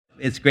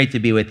It's great to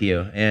be with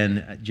you,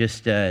 and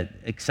just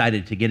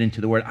excited to get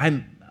into the Word.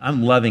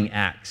 I'm loving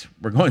Acts.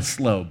 We're going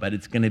slow, but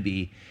it's going to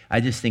be,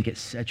 I just think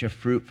it's such a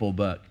fruitful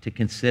book to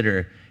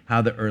consider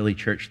how the early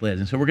church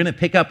lives. And so we're going to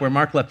pick up where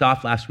Mark left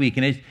off last week.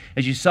 And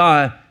as you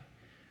saw,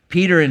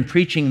 Peter in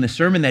preaching the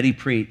sermon that he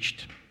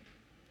preached,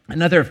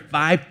 another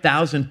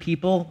 5,000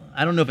 people,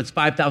 I don't know if it's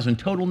 5,000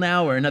 total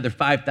now or another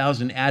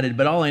 5,000 added,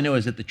 but all I know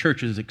is that the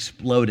church is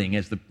exploding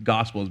as the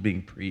gospel is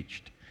being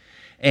preached.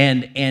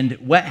 And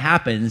what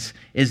happens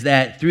is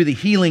that through the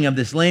healing of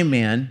this lame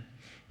man,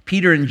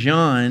 Peter and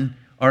John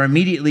are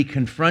immediately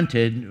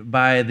confronted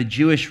by the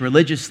Jewish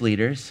religious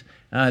leaders,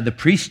 the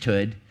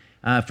priesthood,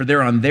 for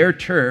they're on their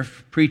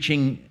turf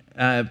preaching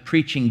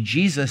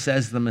Jesus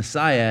as the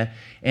Messiah,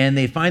 and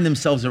they find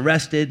themselves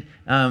arrested,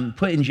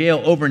 put in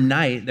jail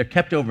overnight. They're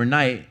kept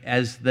overnight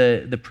as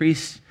the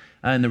priests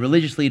and the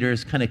religious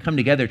leaders kind of come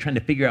together trying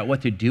to figure out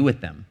what to do with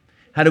them.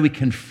 How do we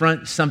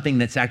confront something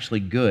that's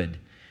actually good?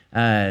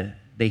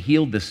 They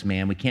healed this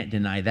man, we can't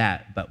deny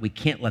that, but we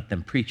can't let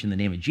them preach in the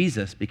name of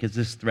Jesus because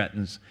this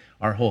threatens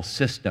our whole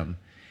system.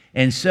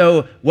 And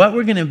so what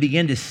we're going to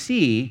begin to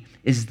see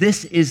is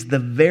this is the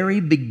very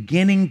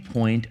beginning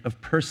point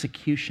of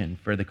persecution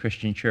for the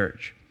Christian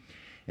church.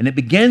 And it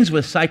begins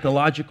with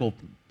psychological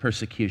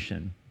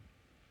persecution,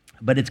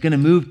 but it's going to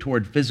move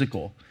toward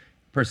physical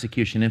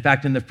persecution. In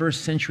fact, in the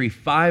first century,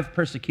 5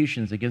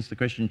 persecutions against the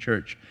Christian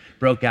church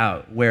broke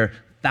out where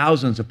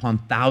thousands upon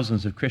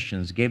thousands of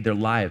Christians gave their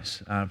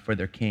lives for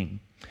their king.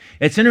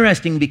 It's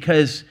interesting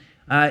because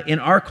in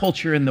our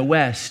culture in the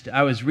West,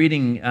 I was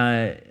reading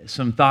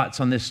some thoughts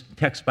on this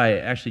text by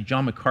actually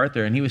John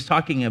MacArthur, and he was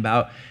talking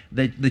about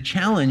the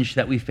challenge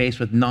that we face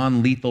with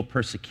non-lethal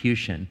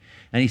persecution.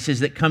 And he says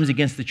that comes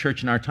against the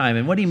church in our time.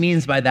 And what he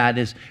means by that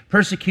is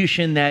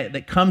persecution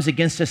that comes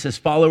against us as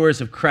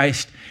followers of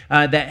Christ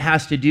that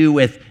has to do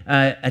with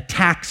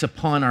attacks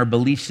upon our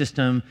belief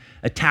system,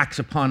 attacks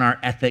upon our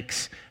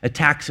ethics,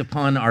 attacks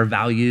upon our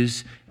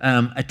values,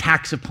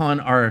 attacks upon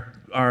our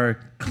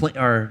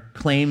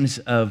claims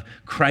of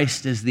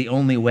Christ as the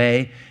only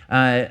way,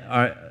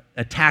 our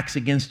attacks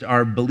against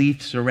our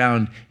beliefs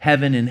around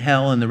heaven and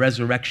hell and the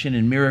resurrection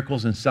and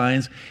miracles and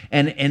signs,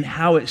 and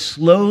how it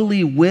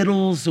slowly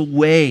whittles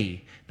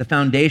away the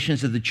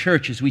foundations of the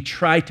church as we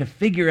try to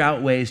figure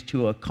out ways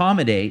to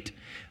accommodate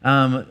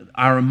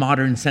our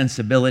modern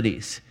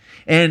sensibilities.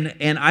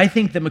 And I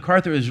think that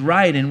MacArthur is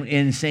right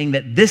in saying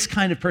that this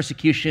kind of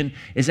persecution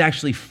is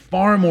actually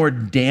far more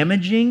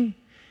damaging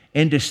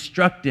and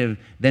destructive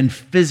than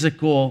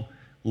physical,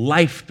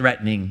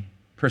 life-threatening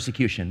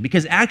persecution.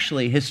 Because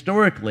actually,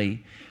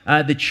 historically,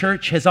 the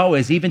church has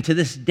always, even to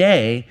this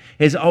day,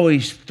 has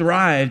always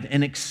thrived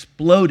and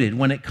exploded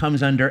when it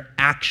comes under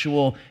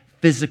actual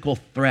physical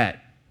threat.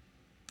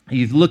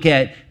 You look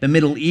at the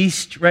Middle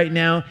East right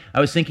now. I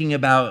was thinking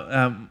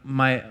about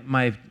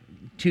my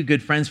 2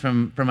 good friends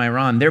from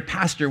Iran. Their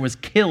pastor was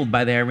killed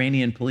by the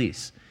Iranian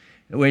police,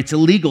 where it's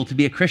illegal to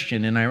be a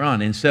Christian in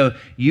Iran. And so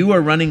you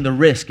are running the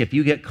risk, if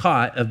you get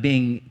caught, of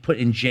being put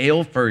in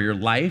jail for your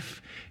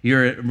life.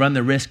 You run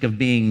the risk of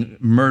being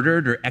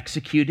murdered or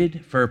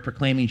executed for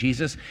proclaiming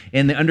Jesus.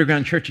 In the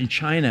underground church in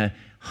China,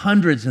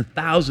 hundreds and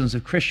thousands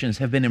of Christians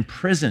have been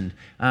imprisoned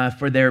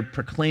for their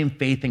proclaimed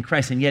faith in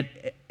Christ, and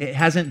yet it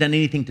hasn't done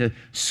anything to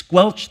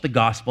squelch the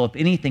gospel. If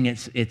anything,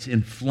 it's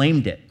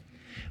inflamed it.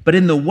 But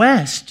in the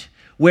West,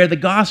 where the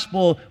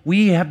gospel,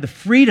 we have the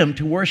freedom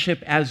to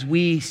worship as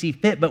we see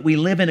fit, but we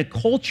live in a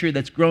culture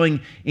that's growing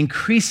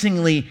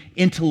increasingly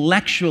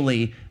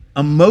intellectually,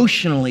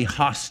 emotionally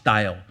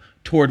hostile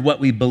toward what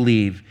we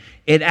believe.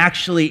 It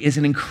actually is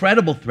an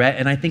incredible threat,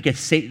 and I think it's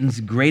Satan's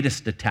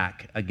greatest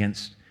attack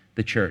against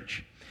the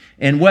church.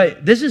 And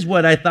this is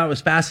what I thought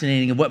was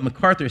fascinating of what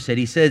MacArthur said.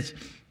 He says,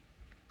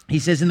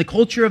 in the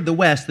culture of the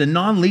West, the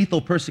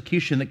non-lethal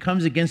persecution that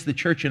comes against the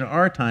church in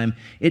our time,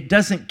 it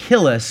doesn't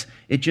kill us,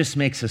 it just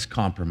makes us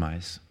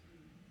compromise.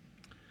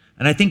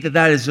 And I think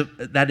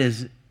that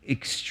is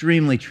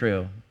extremely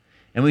true.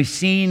 And we've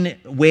seen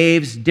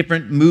waves,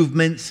 different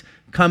movements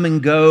come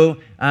and go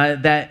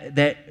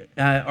that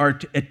are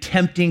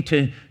attempting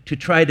to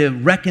try to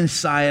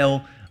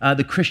reconcile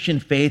the Christian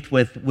faith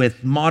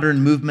with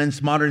modern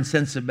movements, modern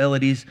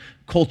sensibilities,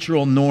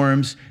 cultural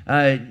norms,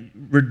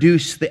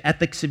 reduce the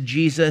ethics of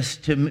Jesus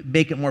to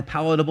make it more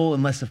palatable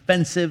and less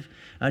offensive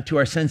to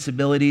our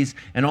sensibilities.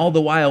 And all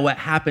the while, what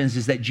happens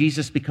is that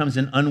Jesus becomes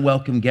an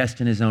unwelcome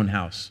guest in his own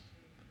house.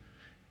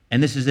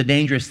 And this is a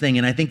dangerous thing.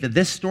 And I think that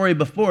this story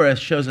before us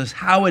shows us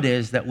how it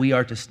is that we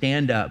are to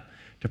stand up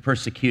to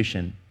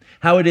persecution,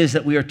 how it is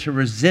that we are to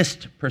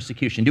resist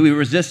persecution. Do we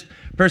resist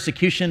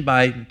persecution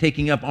by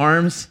taking up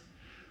arms?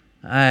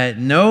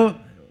 No,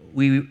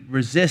 we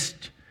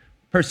resist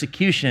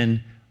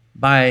persecution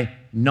by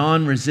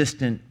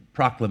non-resistant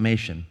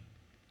proclamation.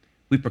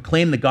 We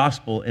proclaim the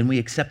gospel and we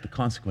accept the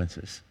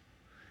consequences.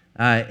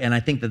 And I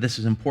think that this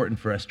is important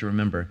for us to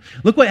remember.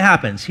 Look what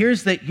happens.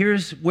 Here's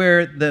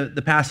where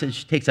the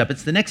passage takes up.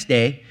 It's the next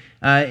day.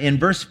 In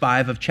verse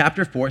 5 of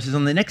chapter 4, it says,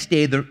 on the next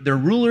day, the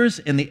rulers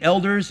and the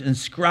elders and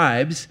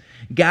scribes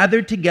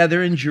gathered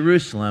together in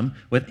Jerusalem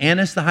with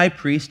Annas the high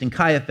priest and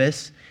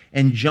Caiaphas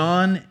and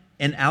John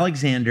and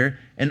Alexander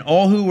and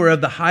all who were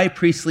of the high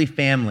priestly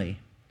family.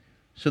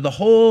 So the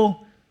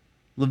whole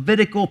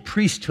Levitical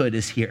priesthood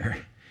is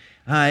here.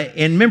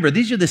 And remember,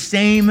 these are the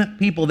same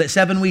people that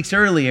 7 weeks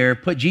earlier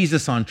put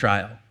Jesus on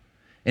trial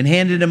and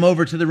handed him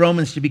over to the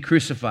Romans to be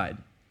crucified.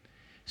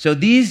 So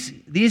these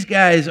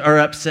guys are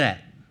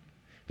upset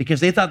because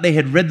they thought they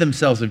had rid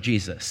themselves of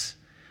Jesus,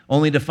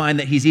 only to find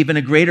that he's even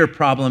a greater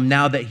problem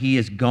now that he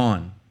is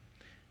gone.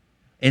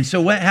 And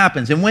so what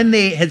happens? And when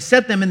they had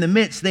set them in the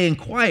midst, they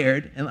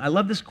inquired, and I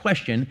love this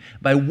question,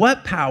 by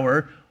what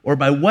power or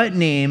by what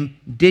name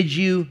did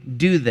you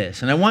do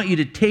this? And I want you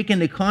to take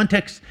into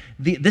context,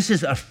 this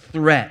is a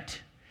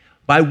threat.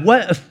 By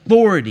what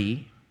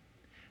authority?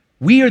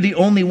 We are the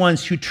only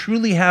ones who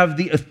truly have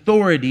the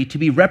authority to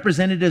be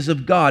representatives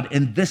of God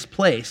in this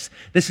place.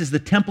 This is the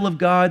temple of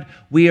God.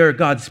 We are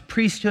God's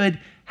priesthood.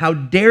 How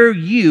dare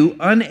you,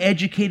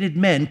 uneducated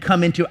men,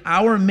 come into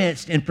our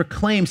midst and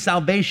proclaim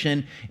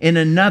salvation in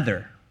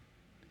another?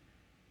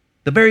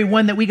 The very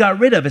one that we got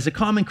rid of as a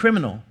common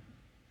criminal.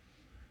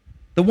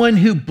 The one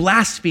who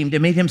blasphemed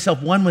and made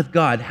himself one with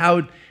God.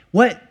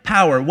 What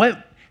power?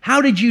 How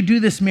did you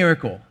do this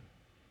miracle?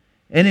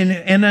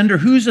 And under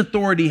whose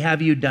authority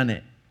have you done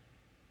it?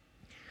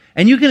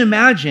 And you can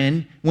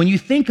imagine, when you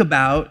think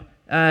about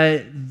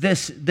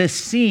this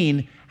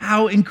scene,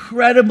 how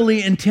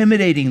incredibly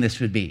intimidating this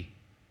would be.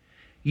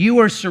 You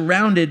are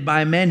surrounded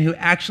by men who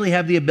actually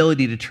have the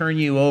ability to turn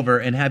you over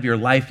and have your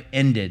life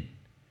ended.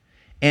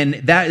 And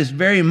that is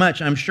very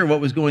much, I'm sure, what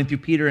was going through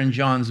Peter and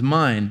John's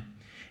mind.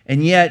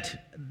 And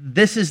yet,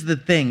 this is the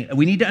thing.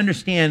 We need to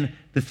understand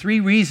the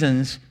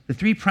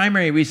three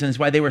primary reasons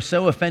why they were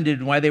so offended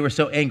and why they were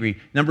so angry.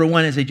 Number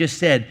one, as I just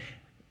said,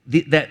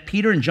 that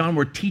Peter and John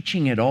were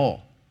teaching it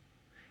all.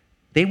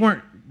 They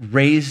weren't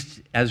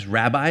raised as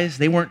rabbis.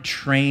 They weren't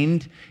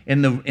trained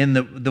in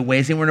the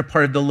ways. They weren't a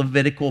part of the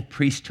Levitical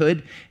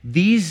priesthood.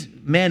 These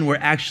men were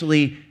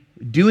actually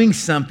doing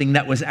something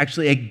that was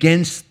actually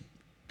against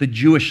the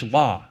Jewish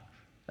law,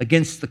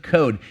 against the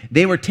code.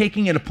 They were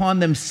taking it upon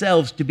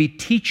themselves to be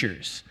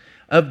teachers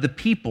of the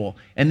people,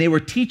 and they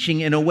were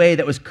teaching in a way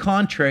that was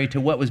contrary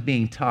to what was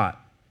being taught.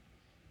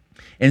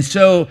 And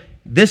so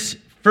this,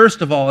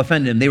 first of all,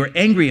 offended them. They were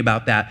angry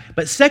about that.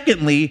 But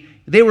secondly,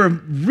 they were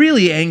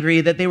really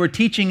angry that they were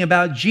teaching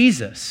about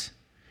Jesus.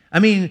 I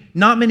mean,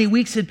 not many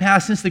weeks had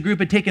passed since the group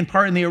had taken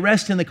part in the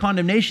arrest and the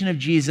condemnation of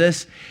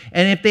Jesus.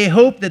 And if they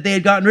hoped that they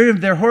had gotten rid of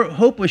him, their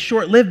hope was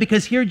short-lived,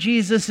 because here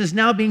Jesus is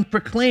now being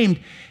proclaimed,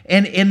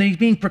 and he's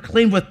being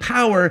proclaimed with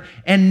power.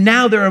 And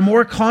now there are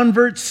more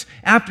converts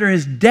after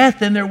his death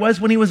than there was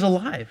when he was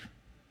alive.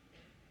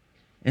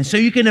 And so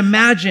you can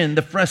imagine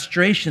the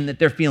frustration that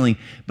they're feeling.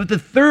 But the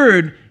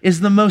third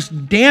is the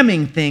most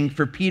damning thing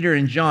for Peter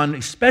and John,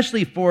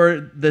 especially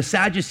for the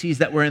Sadducees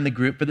that were in the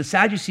group. For the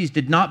Sadducees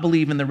did not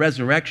believe in the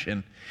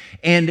resurrection.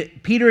 And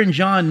Peter and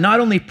John not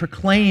only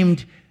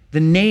proclaimed the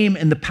name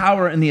and the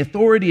power and the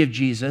authority of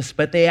Jesus,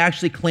 but they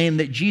actually claimed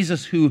that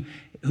Jesus, who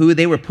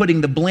they were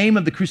putting the blame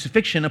of the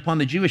crucifixion upon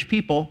the Jewish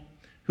people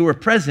who were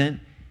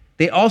present,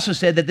 they also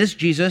said that this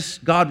Jesus,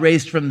 God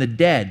raised from the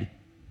dead.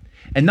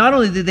 And not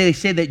only did they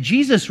say that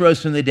Jesus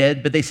rose from the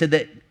dead, but they said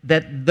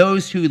that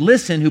those who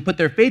listen, who put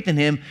their faith in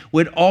him,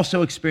 would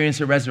also experience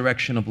a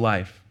resurrection of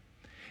life.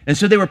 And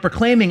so they were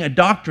proclaiming a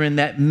doctrine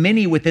that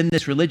many within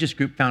this religious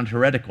group found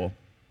heretical.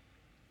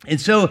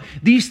 And so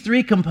these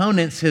three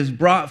components has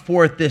brought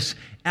forth this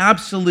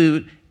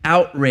absolute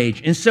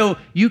outrage. And so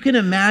you can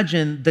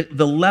imagine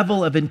the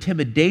level of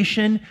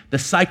intimidation, the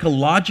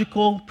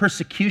psychological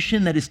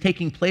persecution that is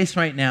taking place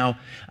right now.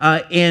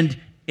 And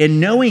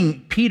in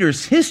knowing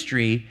Peter's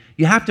history,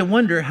 you have to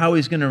wonder how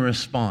he's going to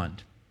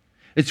respond.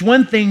 It's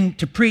one thing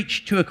to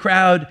preach to a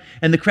crowd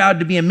and the crowd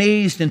to be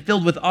amazed and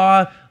filled with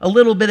awe, a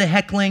little bit of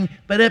heckling,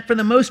 but for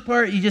the most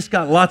part, you just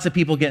got lots of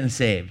people getting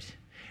saved.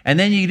 And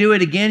then you do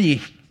it again,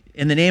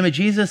 in the name of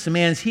Jesus, a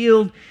man's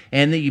healed,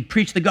 and then you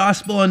preach the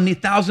gospel and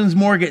thousands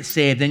more get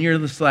saved, and you're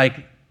just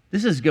like,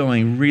 this is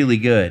going really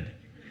good.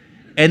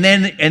 And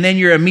then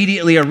you're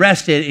immediately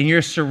arrested and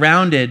you're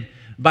surrounded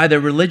by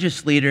the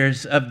religious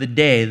leaders of the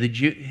day,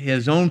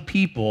 his own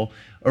people,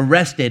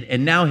 arrested,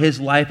 and now his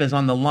life is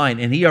on the line,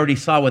 and he already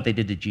saw what they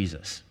did to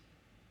Jesus.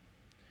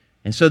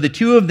 And so the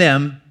two of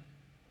them,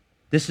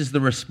 this is the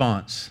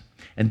response.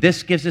 And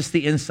this gives us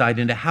the insight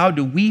into how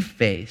do we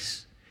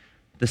face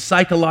the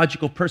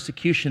psychological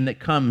persecution that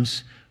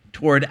comes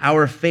toward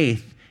our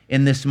faith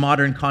in this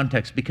modern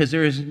context. Because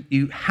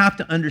you have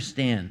to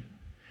understand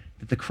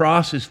that the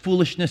cross is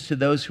foolishness to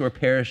those who are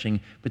perishing,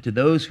 but to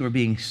those who are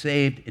being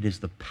saved, it is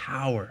the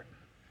power.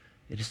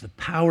 It is the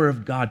power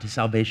of God to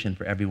salvation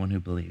for everyone who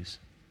believes.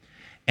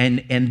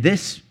 And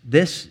this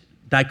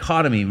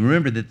dichotomy.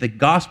 Remember that the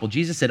gospel,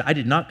 Jesus said, I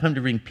did not come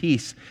to bring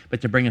peace,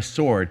 but to bring a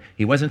sword.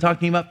 He wasn't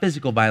talking about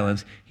physical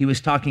violence. He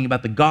was talking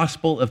about the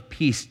gospel of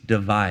peace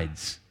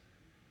divides.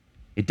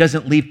 It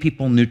doesn't leave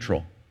people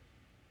neutral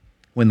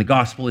when the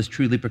gospel is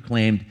truly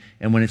proclaimed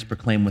and when it's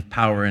proclaimed with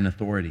power and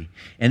authority.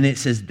 And it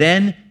says,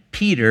 then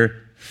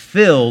Peter,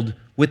 filled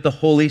with the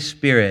Holy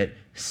Spirit,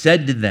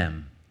 said to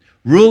them,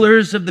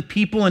 rulers of the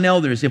people and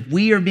elders, if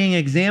we are being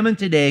examined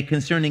today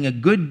concerning a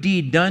good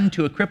deed done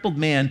to a crippled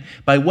man,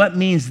 by what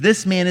means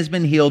this man has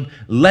been healed,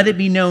 let it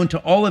be known to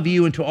all of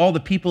you and to all the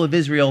people of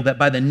Israel that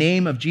by the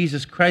name of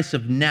Jesus Christ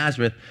of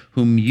Nazareth,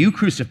 whom you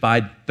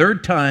crucified,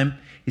 third time,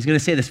 he's going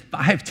to say this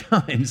 5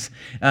 times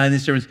in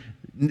this sermon,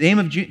 name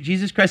of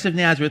Jesus Christ of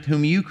Nazareth,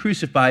 whom you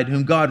crucified,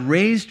 whom God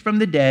raised from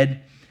the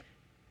dead,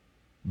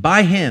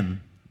 by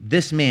him,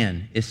 this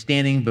man is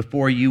standing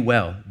before you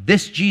well.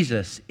 This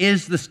Jesus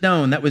is the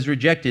stone that was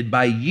rejected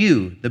by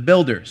you, the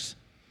builders,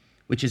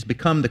 which has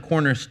become the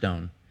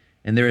cornerstone.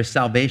 And there is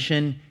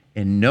salvation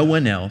in no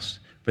one else,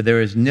 for there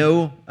is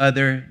no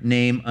other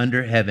name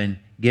under heaven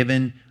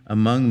given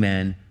among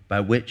men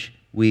by which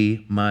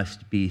we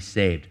must be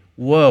saved.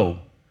 Whoa,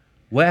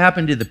 what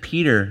happened to the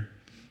Peter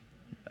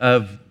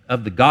of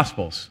the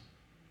Gospels?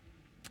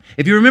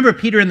 If you remember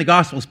Peter in the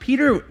Gospels,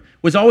 Peter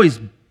was always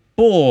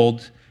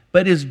bold,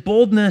 but his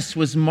boldness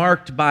was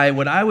marked by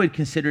what I would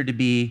consider to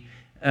be,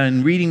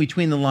 and reading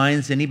between the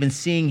lines and even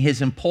seeing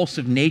his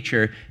impulsive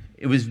nature,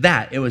 it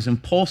was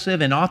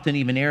impulsive and often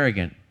even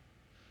arrogant.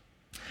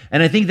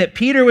 And I think that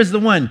Peter was the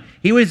one.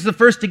 He was the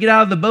first to get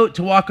out of the boat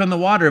to walk on the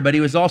water, but he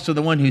was also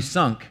the one who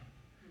sunk,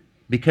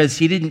 because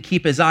he didn't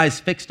keep his eyes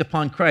fixed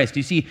upon Christ.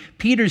 You see,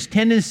 Peter's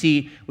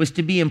tendency was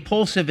to be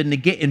impulsive and to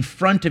get in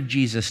front of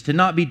Jesus, to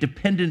not be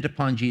dependent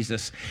upon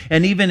Jesus.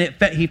 And even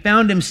he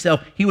found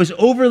himself, he was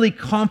overly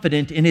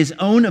confident in his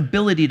own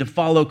ability to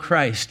follow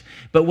Christ.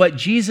 But what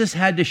Jesus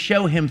had to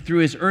show him through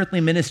his earthly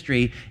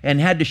ministry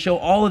and had to show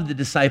all of the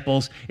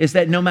disciples is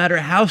that no matter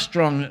how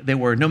strong they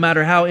were, no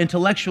matter how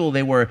intellectual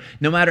they were,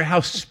 no matter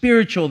how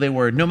spiritual they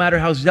were, no matter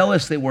how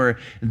zealous they were,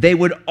 they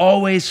would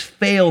always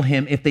fail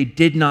him if they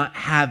did not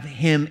have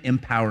him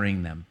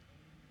empowering them.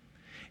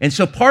 And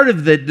so part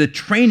of the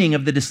training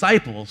of the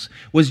disciples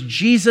was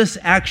Jesus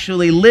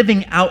actually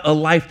living out a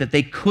life that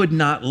they could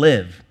not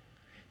live,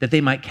 that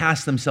they might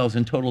cast themselves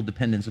in total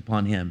dependence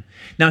upon him.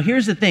 Now,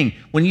 here's the thing.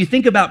 When you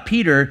think about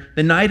Peter,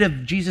 the night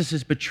of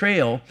Jesus'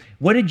 betrayal,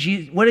 what did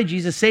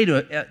Jesus say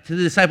to the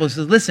disciples?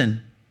 He says,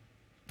 listen,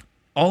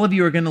 all of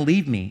you are going to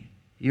leave me.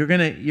 You're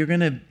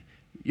going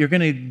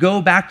to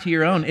go back to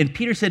your own. And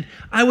Peter said,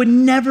 I would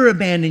never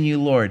abandon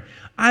you, Lord.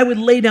 I would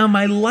lay down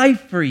my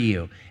life for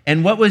you.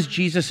 And what was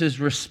Jesus'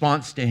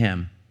 response to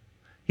him?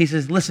 He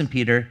says, listen,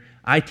 Peter,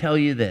 I tell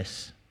you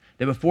this,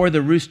 that before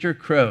the rooster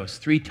crows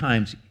 3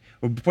 times,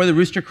 or before the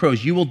rooster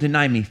crows, you will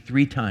deny me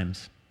 3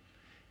 times.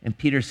 And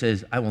Peter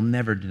says, I will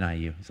never deny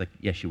you. He's like,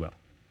 yes, you will.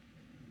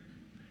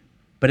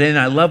 But then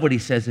I love what he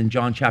says in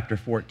John chapter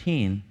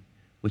 14,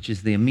 which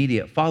is the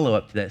immediate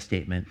follow-up to that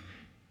statement.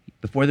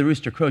 Before the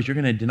rooster crows, you're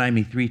going to deny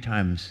me 3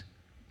 times,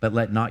 but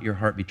let not your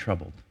heart be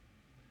troubled.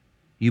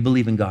 You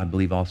believe in God,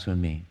 believe also in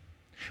me.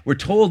 We're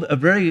told a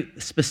very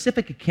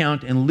specific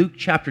account in Luke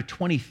chapter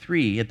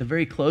 23, at the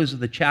very close of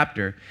the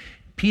chapter.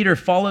 Peter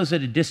follows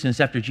at a distance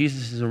after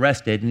Jesus is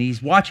arrested, and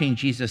he's watching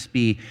Jesus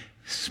be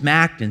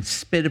smacked and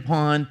spit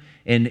upon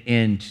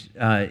and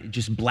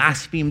just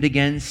blasphemed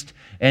against.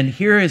 And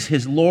here is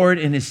his Lord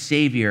and his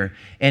Savior.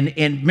 And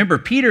remember,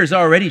 Peter's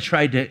already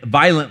tried to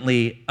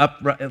violently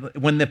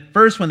when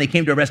they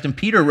came to arrest him,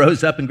 Peter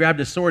rose up and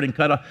grabbed a sword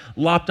and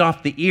lopped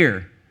off the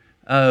ear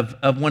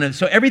of one of.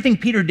 So everything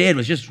Peter did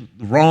was just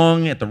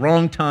wrong at the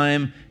wrong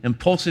time,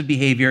 impulsive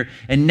behavior.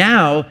 And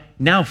now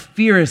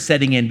fear is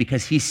setting in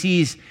because he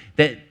sees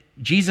that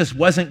Jesus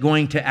wasn't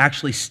going to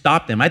actually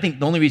stop them. I think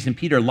the only reason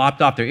Peter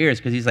lopped off their ears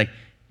because he's like,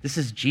 this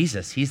is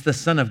Jesus. He's the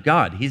Son of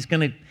God.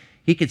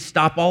 He could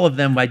stop all of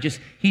them by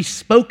he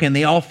spoke and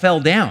they all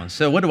fell down.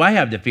 So what do I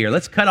have to fear?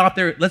 Let's cut off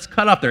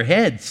their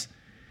heads.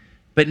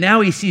 But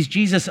now he sees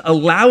Jesus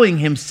allowing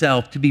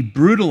himself to be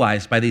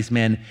brutalized by these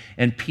men,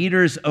 and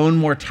Peter's own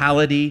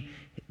mortality,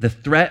 the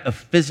threat of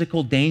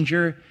physical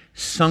danger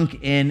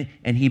sunk in,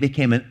 and he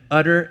became an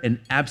utter and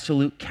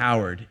absolute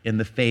coward in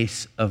the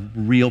face of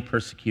real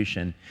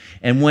persecution.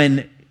 And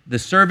when the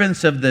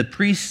servants of the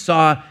priests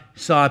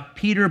saw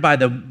Peter by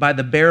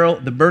the barrel,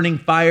 the burning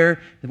fire,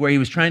 where he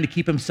was trying to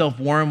keep himself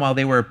warm while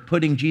they were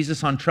putting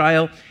Jesus on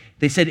trial,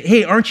 they said,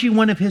 hey, aren't you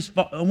one of his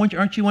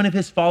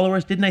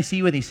followers? Didn't I see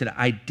you? And he said,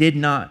 I did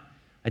not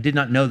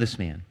know this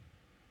man.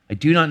 I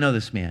do not know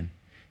this man.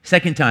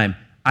 Second time,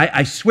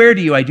 I swear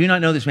to you, I do not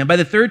know this man. By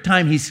the third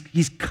time,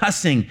 he's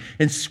cussing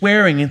and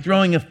swearing and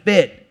throwing a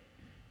fit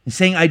and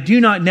saying, I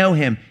do not know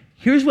him.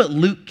 Here's what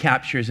Luke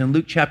captures in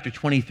Luke chapter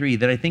 23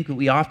 that I think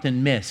we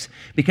often miss.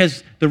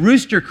 Because the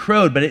rooster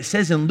crowed, but it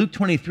says in Luke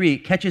 23, it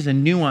catches a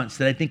nuance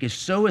that I think is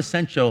so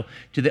essential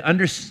to the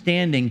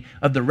understanding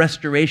of the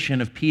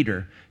restoration of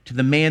Peter, to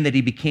the man that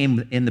he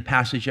became in the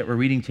passage that we're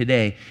reading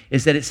today,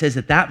 is that it says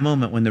at that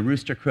moment when the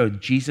rooster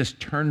crowed, Jesus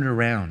turned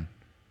around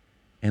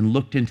and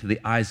looked into the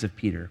eyes of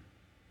Peter.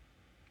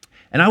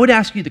 And I would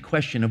ask you the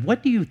question of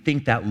what do you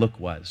think that look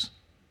was?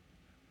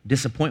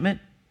 Disappointment?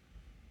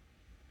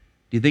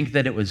 Do you think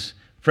that it was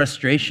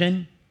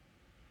frustration?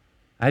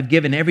 I've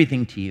given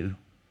everything to you.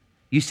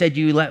 You said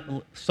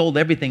you sold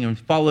everything and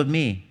followed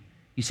me.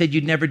 You said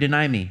you'd never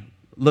deny me.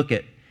 Look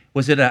at,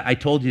 was it I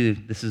told you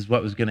this is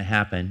what was going to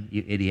happen,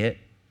 you idiot?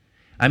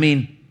 I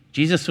mean,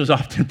 Jesus was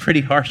often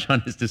pretty harsh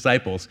on his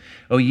disciples.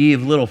 Oh, ye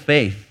of little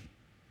faith.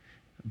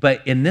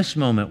 But in this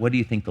moment, what do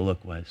you think the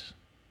look was?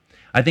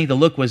 I think the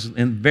look was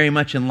very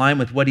much in line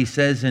with what he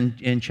says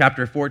in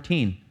chapter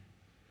 14.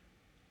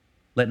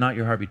 Let not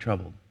your heart be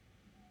troubled.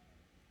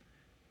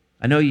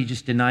 I know you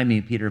just denied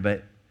me, Peter,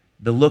 but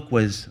the look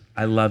was,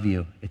 I love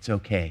you. It's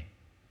okay.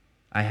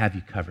 I have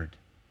you covered.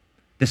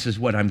 This is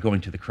what I'm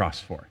going to the cross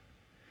for.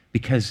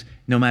 Because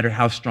no matter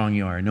how strong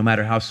you are, no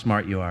matter how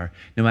smart you are,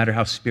 no matter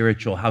how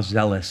spiritual, how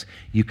zealous,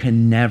 you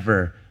can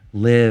never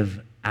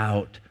live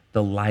out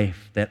the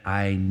life that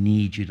I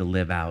need you to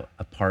live out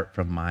apart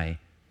from my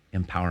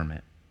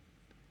empowerment.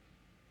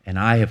 And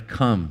I have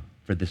come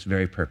for this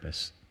very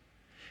purpose.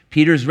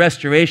 Peter's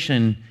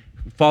restoration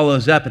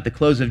follows up at the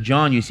close of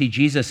John. You see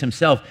Jesus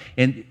himself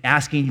and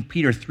asking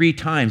Peter 3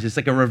 times. It's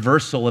like a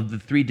reversal of the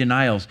 3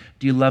 denials.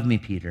 Do you love me,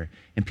 Peter?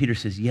 And Peter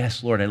says,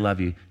 yes, Lord, I love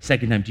you.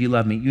 Second time, do you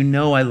love me? You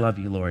know I love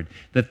you, Lord.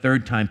 The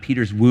third time,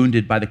 Peter's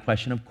wounded by the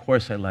question, of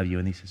course I love you.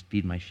 And he says,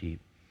 feed my sheep.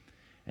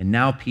 And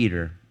now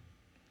Peter,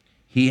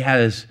 he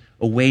has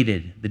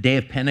awaited. The day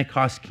of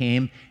Pentecost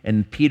came,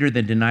 and Peter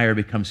the denier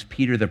becomes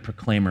Peter the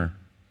proclaimer.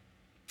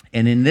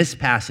 And in this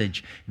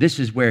passage, this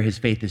is where his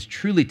faith is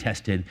truly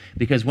tested,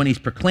 because when he's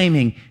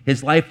proclaiming,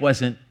 his life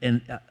wasn't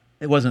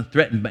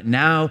threatened, but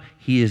now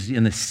he is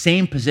in the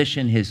same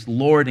position his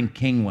Lord and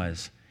King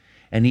was.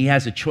 And he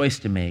has a choice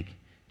to make,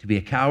 to be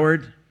a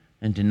coward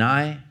and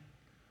deny,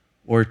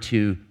 or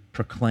to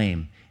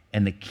proclaim.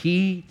 And the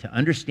key to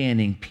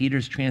understanding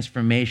Peter's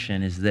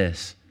transformation is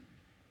this: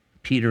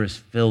 Peter is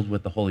filled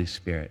with the Holy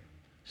Spirit.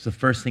 It's the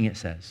first thing it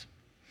says.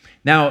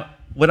 Now,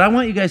 what I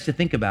want you guys to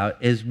think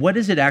about is, what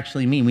does it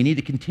actually mean? We need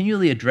to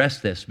continually address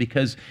this,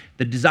 because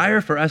the desire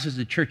for us as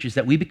a church is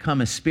that we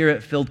become a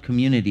Spirit-filled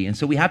community. And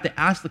so we have to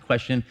ask the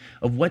question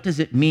of, what does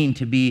it mean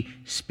to be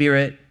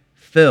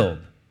Spirit-filled?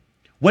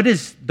 What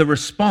is the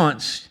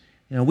response?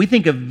 You know, we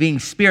think of being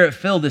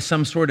Spirit-filled as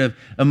some sort of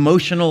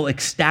emotional,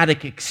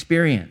 ecstatic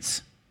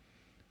experience.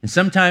 And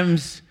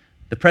sometimes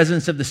the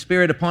presence of the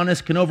Spirit upon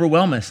us can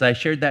overwhelm us. I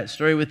shared that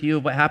story with you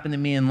of what happened to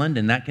me in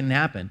London. That can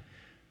happen.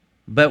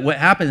 But what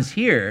happens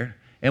here,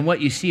 and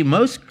what you see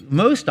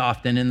most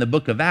often in the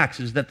book of Acts,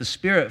 is that the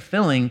Spirit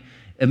filling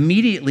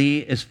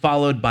immediately is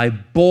followed by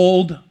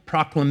bold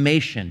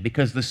proclamation,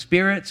 because the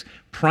Spirit's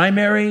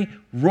primary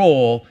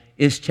role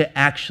is to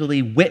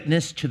actually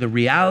witness to the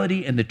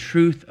reality and the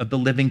truth of the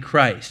living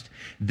Christ.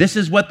 This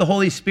is what the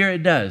Holy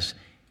Spirit does.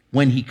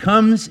 When he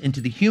comes into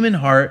the human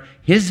heart,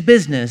 his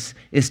business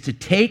is to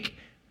take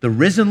the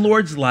risen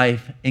Lord's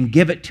life and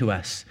give it to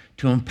us,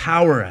 to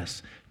empower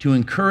us, to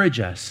encourage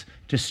us,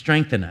 to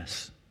strengthen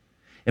us.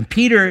 And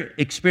Peter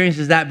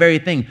experiences that very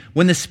thing.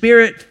 When the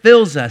Spirit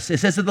fills us, it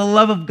says that the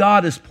love of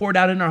God is poured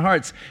out in our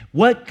hearts.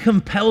 What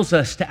compels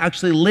us to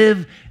actually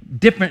live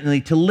differently,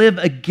 to live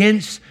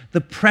against the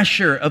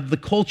pressure of the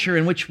culture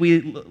in which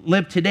we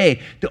live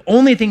today? The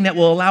only thing that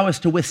will allow us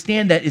to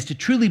withstand that is to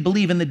truly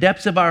believe in the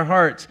depths of our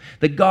hearts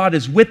that God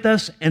is with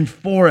us and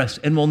for us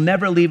and will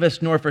never leave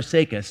us nor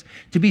forsake us.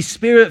 To be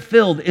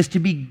Spirit-filled is to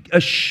be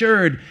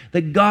assured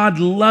that God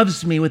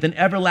loves me with an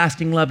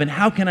everlasting love, and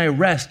how can I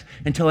rest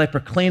until I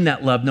proclaim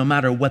that love no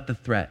matter what the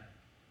threat?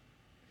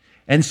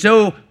 And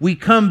so we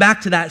come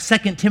back to that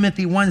 2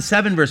 Timothy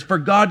 1:7 verse. For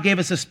God gave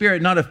us a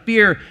spirit not of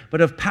fear,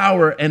 but of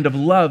power and of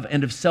love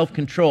and of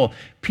self-control.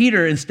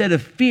 Peter, instead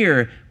of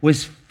fear,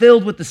 was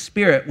filled with the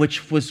Spirit,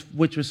 which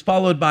was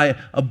followed by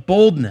a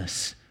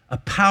boldness, a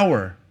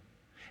power.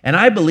 And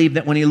I believe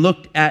that when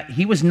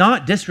he was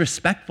not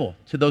disrespectful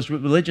to those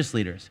religious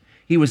leaders.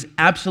 He was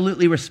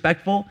absolutely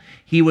respectful.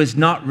 He was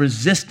not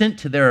resistant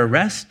to their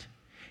arrest.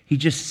 He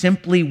just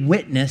simply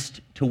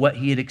witnessed to what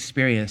he had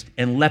experienced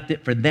and left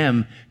it for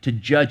them to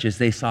judge as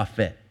they saw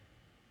fit.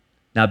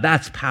 Now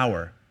that's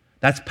power.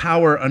 That's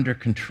power under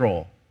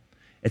control.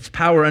 It's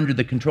power under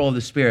the control of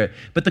the Spirit.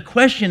 But the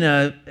question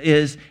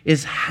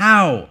is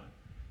how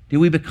do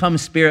we become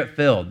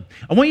Spirit-filled?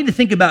 I want you to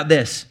think about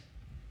this.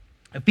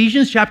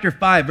 Ephesians chapter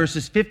 5,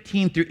 verses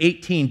 15 through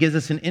 18 gives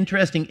us an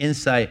interesting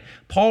insight.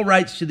 Paul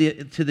writes to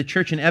the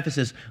church in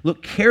Ephesus,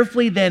 look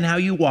carefully then how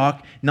you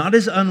walk, not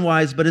as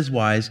unwise, but as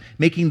wise,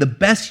 making the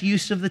best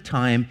use of the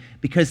time,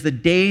 because the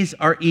days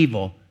are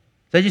evil.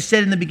 So I just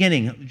said in the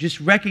beginning,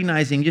 just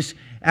recognizing, just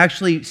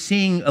actually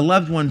seeing a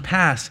loved one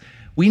pass,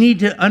 we need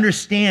to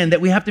understand that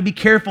we have to be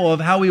careful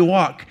of how we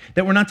walk,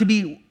 that we're not to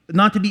be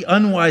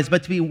unwise,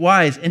 but to be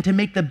wise, and to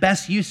make the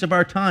best use of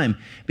our time,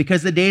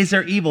 because the days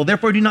are evil.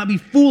 Therefore, do not be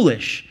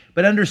foolish,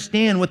 but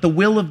understand what the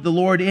will of the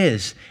Lord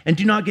is. And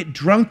do not get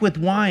drunk with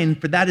wine,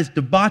 for that is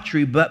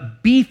debauchery,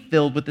 but be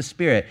filled with the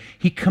Spirit.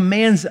 He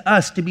commands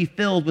us to be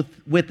filled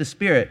with the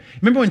Spirit.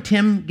 Remember when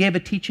Tim gave a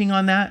teaching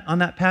on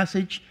that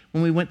passage?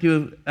 when we went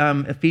through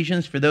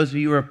Ephesians, for those of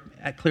you who are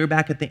clear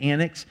back at the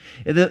annex?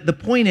 The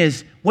point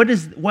is,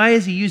 why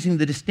is he using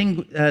the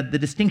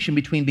distinction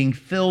between being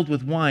filled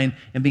with wine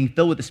and being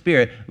filled with the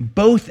Spirit?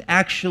 Both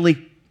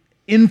actually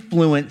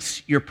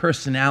influence your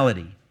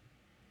personality.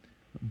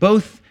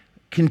 Both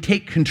can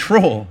take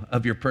control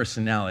of your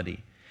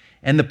personality.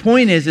 And the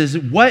point is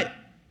what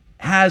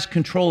has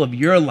control of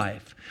your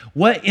life?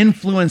 What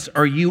influence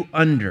are you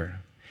under?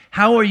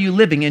 How are you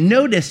living? And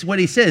notice what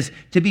he says,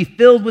 to be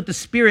filled with the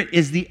Spirit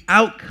is the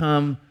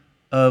outcome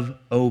of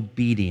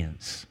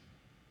obedience.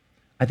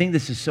 I think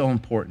this is so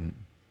important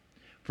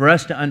for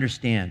us to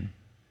understand.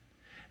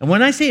 And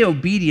when I say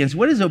obedience,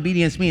 what does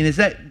obedience mean? Is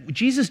that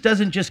Jesus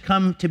doesn't just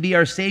come to be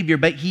our Savior,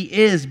 but he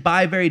is,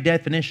 by very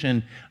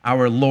definition,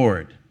 our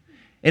Lord.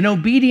 And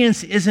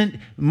obedience isn't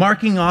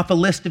marking off a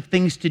list of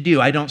things to do.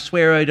 I don't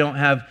swear, I don't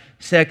have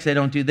sex, I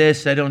don't do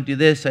this, I don't do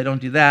this, I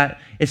don't do that.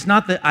 It's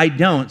not the I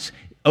don'ts.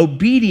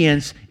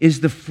 Obedience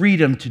is the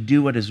freedom to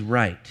do what is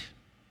right.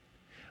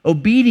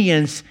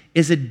 Obedience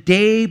is a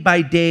day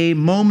by day,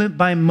 moment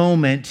by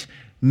moment,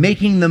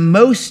 making the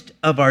most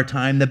of our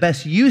time, the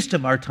best use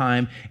of our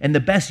time, and the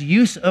best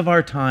use of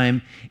our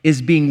time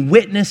is being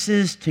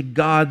witnesses to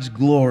God's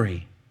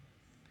glory,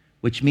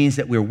 which means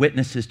that we're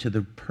witnesses to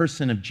the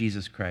person of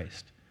Jesus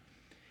Christ.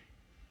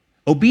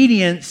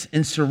 Obedience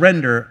and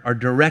surrender are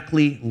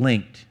directly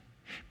linked.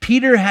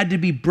 Peter had to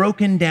be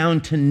broken down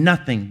to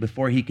nothing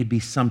before he could be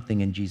something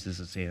in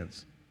Jesus'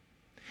 hands.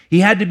 He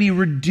had to be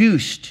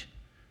reduced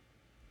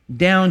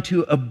down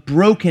to a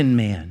broken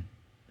man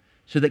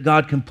so that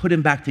God can put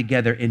him back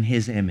together in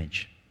his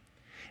image.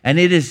 And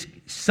it is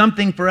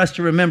something for us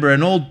to remember.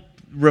 An old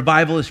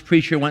revivalist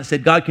preacher once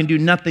said, God can do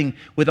nothing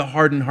with a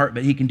hardened heart,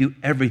 but he can do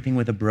everything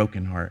with a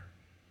broken heart.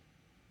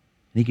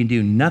 And he can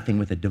do nothing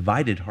with a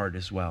divided heart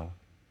as well.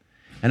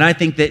 And I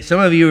think that some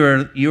of you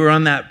are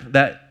on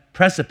that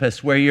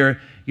precipice where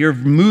you're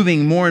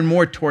moving more and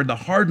more toward the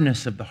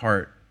hardness of the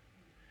heart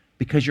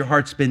because your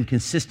heart's been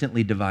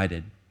consistently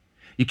divided.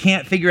 You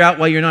can't figure out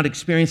why you're not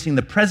experiencing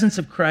the presence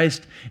of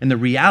Christ and the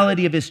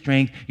reality of his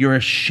strength. You're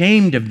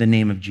ashamed of the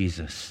name of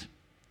Jesus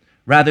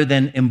rather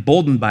than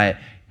emboldened by it.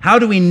 How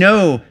do we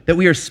know that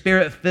we are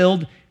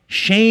Spirit-filled?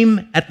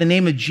 Shame at the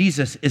name of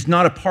Jesus is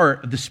not a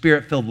part of the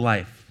Spirit-filled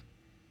life.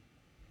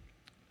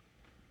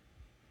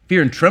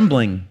 Fear and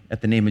trembling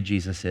at the name of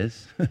Jesus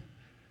is. The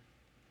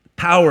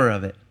power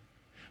of it.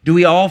 Do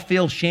we all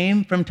feel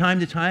shame from time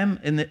to time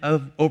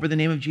over the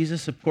name of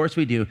Jesus? Of course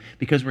we do,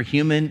 because we're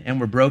human and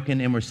we're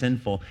broken and we're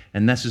sinful.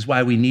 And this is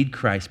why we need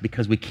Christ,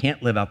 because we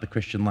can't live out the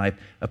Christian life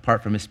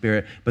apart from his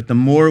Spirit. But the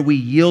more we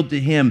yield to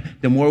him,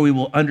 the more we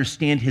will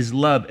understand his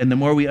love. And the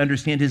more we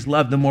understand his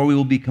love, the more we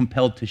will be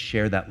compelled to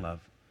share that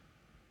love.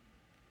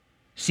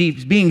 See,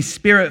 being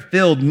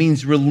Spirit-filled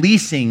means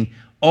releasing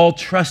all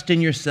trust in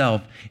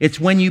yourself. It's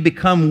when you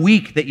become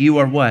weak that you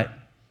are what?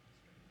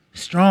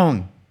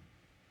 Strong.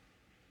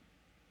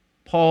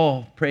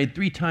 Paul prayed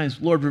 3 times,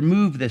 Lord,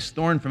 remove this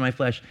thorn from my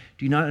flesh.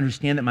 Do you not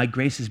understand that my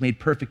grace is made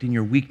perfect in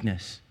your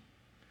weakness?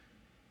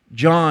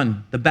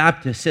 John the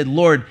Baptist said,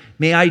 Lord,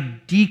 may I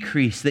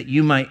decrease that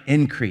you might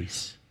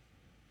increase.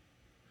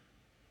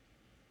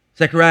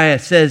 Zechariah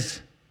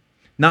says,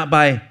 not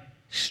by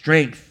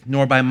strength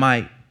nor by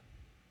might,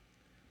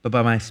 but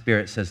by my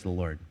Spirit, says the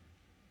Lord.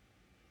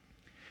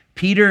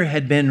 Peter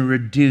had been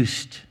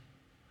reduced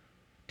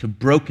to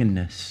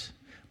brokenness,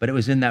 but it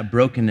was in that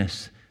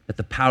brokenness that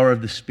the power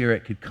of the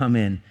Spirit could come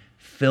in,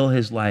 fill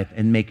his life,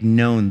 and make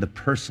known the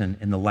person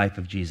in the life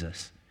of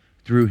Jesus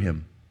through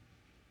him.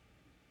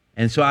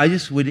 And so I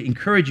just would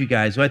encourage you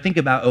guys, when I think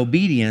about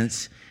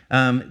obedience,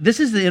 this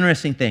is the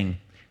interesting thing.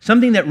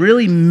 Something that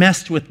really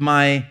messed with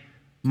my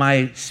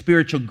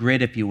spiritual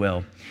grid, if you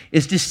will,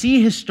 is to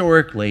see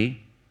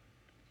historically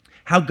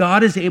how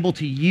God is able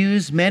to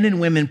use men and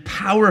women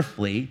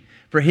powerfully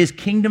for his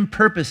kingdom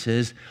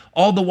purposes,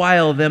 all the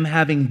while them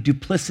having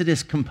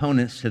duplicitous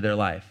components to their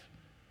life.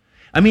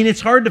 I mean,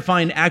 it's hard to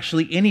find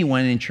actually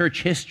anyone in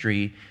church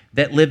history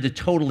that lived a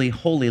totally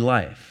holy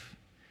life.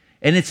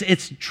 And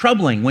it's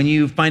troubling when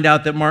you find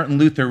out that Martin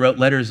Luther wrote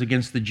letters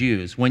against the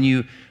Jews, when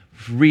you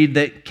read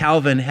that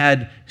Calvin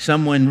had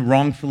someone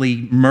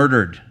wrongfully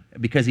murdered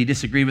because he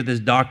disagreed with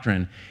his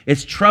doctrine.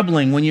 It's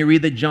troubling when you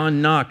read that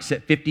John Knox,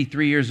 at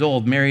 53 years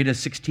old, married a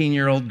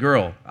 16-year-old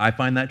girl. I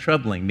find that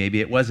troubling. Maybe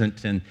it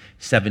wasn't in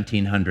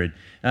 1700.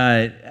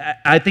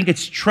 I think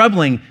it's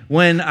troubling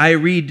when I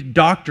read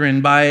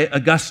doctrine by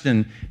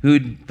Augustine,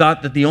 who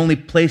thought that the only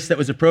place that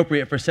was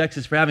appropriate for sex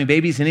is for having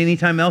babies, and any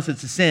time else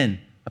it's a sin.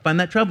 I find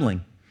that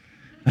troubling.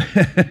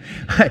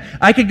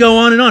 I could go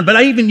on and on, but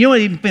you know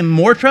what even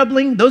more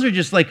troubling? Those are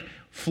just like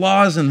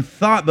flaws in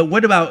thought. But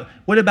what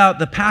about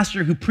the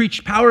pastor who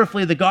preached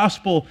powerfully the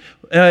gospel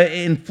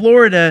in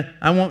Florida?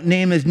 I won't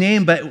name his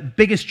name, but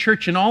biggest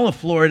church in all of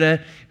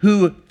Florida,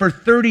 who for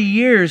 30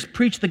 years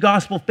preached the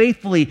gospel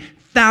faithfully,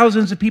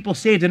 thousands of people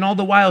saved, and all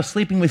the while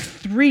sleeping with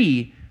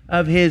 3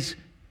 of his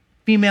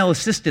female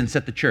assistants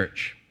at the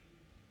church.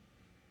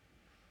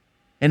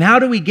 And how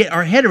do we get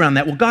our head around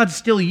that? Well, God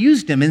still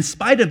used him in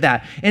spite of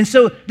that. And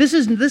so this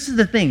is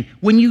the thing.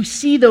 When you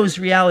see those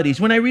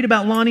realities, when I read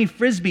about Lonnie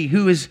Frisbee,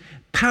 who is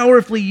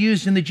powerfully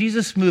used in the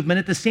Jesus movement,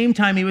 at the same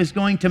time he was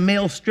going to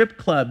male strip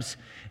clubs,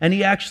 and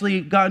he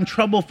actually got in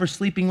trouble for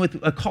sleeping with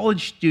a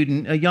college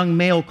student, a young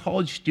male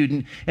college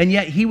student, and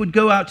yet he would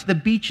go out to the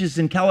beaches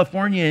in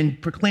California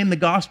and proclaim the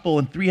gospel,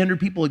 and 300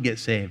 people would get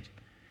saved.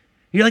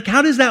 You're like,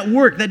 how does that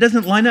work? That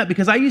doesn't line up,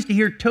 because I used to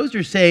hear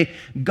Tozer say,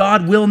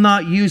 God will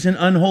not use an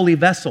unholy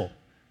vessel,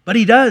 but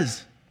he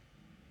does.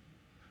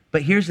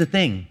 But here's the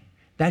thing,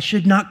 that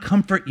should not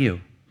comfort you.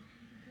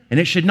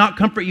 And it should not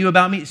comfort you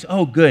about me.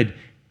 Oh, good.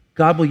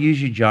 God will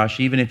use you, Josh,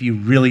 even if you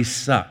really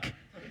suck.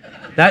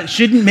 That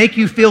shouldn't make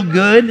you feel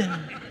good.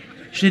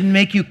 Shouldn't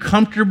make you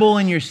comfortable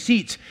in your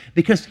seats.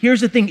 Because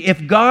here's the thing,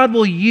 if God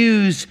will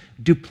use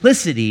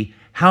duplicity,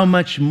 how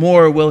much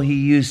more will he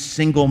use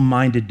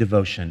single-minded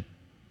devotion?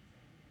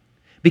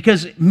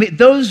 Because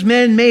those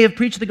men may have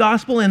preached the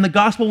gospel, and the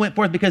gospel went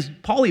forth, because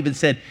Paul even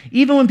said,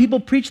 even when people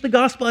preach the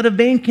gospel out of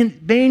vain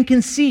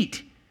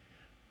conceit,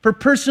 for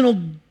personal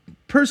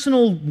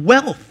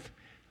wealth,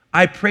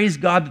 I praise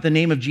God that the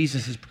name of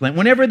Jesus is proclaimed.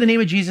 Whenever the name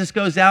of Jesus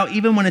goes out,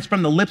 even when it's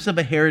from the lips of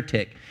a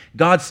heretic,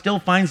 God still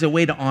finds a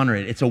way to honor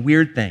it. It's a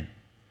weird thing.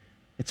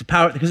 It's a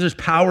power, because there's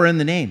power in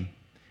the name.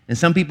 And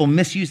some people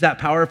misuse that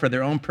power for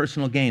their own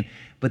personal gain,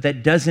 but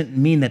that doesn't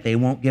mean that they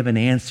won't give an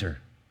answer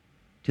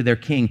to their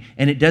king.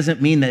 And it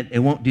doesn't mean that it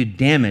won't do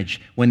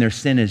damage when their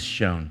sin is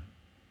shown.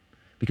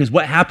 Because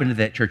what happened to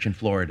that church in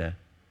Florida?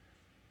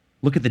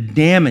 Look at the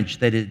damage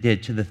that it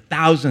did to the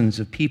thousands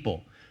of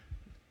people.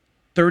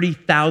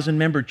 30,000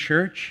 member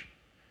church.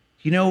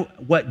 Do you know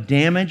what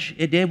damage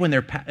it did when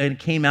it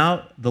came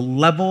out? The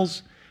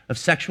levels of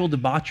sexual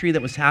debauchery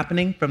that was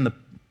happening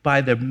by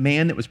the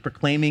man that was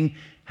proclaiming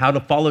how to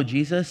follow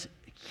Jesus?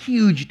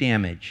 Huge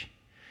damage.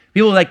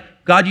 People are like,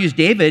 God used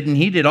David and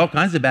he did all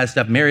kinds of bad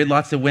stuff, married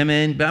lots of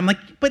women. But I'm like,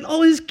 but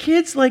all his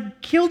kids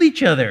killed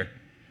each other.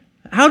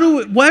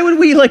 Why would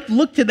we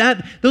look to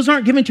that? Those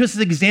aren't given to us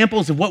as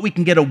examples of what we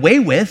can get away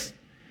with.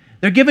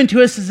 They're given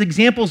to us as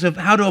examples of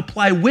how to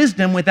apply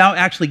wisdom without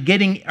actually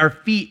getting our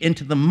feet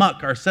into the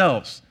muck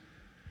ourselves.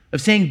 Of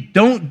saying,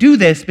 don't do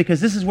this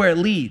because this is where it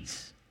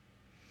leads.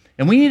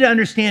 And we need to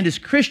understand as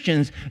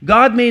Christians,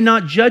 God may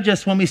not judge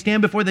us when we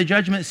stand before the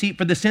judgment seat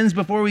for the sins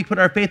before we put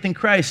our faith in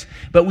Christ,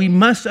 but we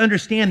must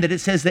understand that it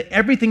says that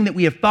everything that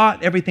we have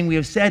thought, everything we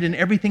have said, and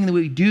everything that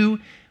we do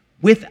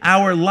with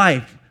our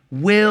life,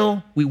 we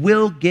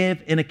will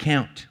give an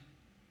account.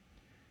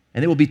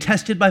 And it will be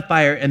tested by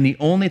fire, and the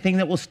only thing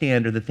that will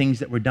stand are the things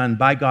that were done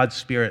by God's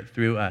Spirit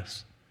through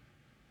us.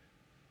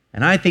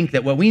 And I think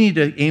that what we need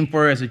to aim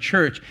for as a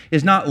church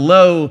is not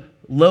low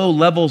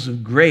levels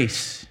of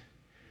grace,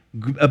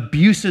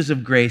 abuses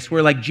of grace,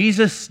 where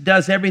Jesus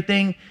does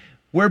everything,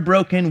 we're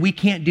broken, we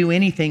can't do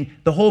anything.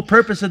 The whole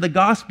purpose of the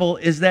gospel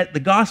is that the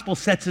gospel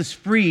sets us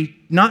free,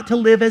 not to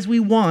live as we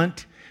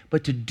want,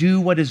 but to do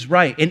what is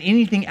right. And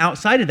anything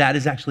outside of that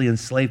is actually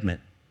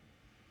enslavement.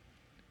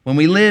 When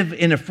we live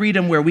in a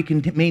freedom where we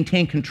can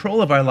maintain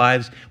control of our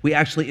lives, we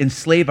actually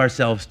enslave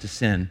ourselves to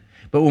sin.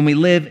 But when we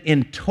live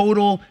in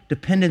total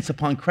dependence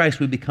upon Christ,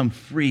 we become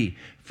free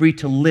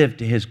to live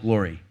to his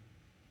glory.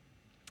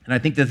 And I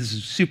think that this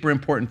is super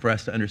important for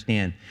us to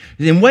understand.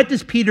 Then what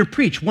does Peter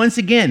preach? Once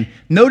again,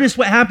 notice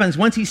what happens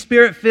once he's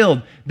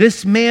Spirit-filled.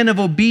 This man of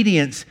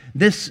obedience,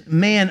 this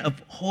man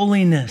of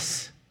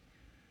holiness,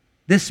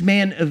 this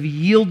man of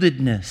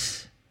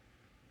yieldedness.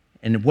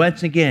 And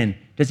once again,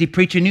 does he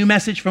preach a new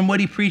message from what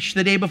he preached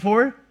the day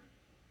before?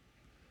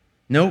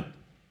 Nope.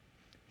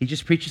 He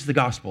just preaches the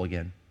gospel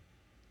again.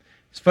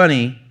 It's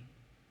funny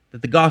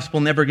that the gospel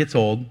never gets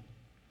old.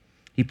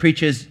 He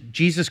preaches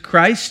Jesus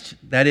Christ,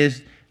 that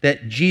is,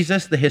 that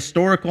Jesus, the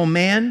historical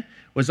man,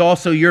 was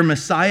also your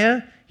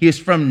Messiah. He is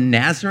from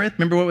Nazareth.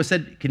 Remember what was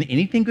said? Can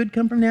anything good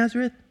come from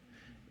Nazareth?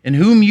 And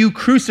whom you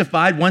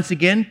crucified, once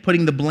again,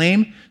 putting the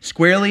blame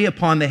squarely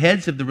upon the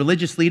heads of the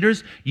religious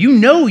leaders. You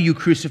know you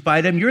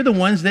crucified him. You're the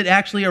ones that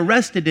actually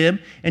arrested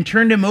him and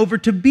turned him over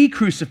to be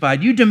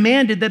crucified. You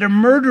demanded that a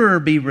murderer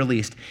be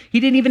released. He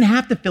didn't even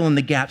have to fill in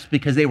the gaps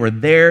because they were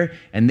there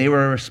and they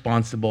were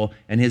responsible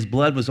and his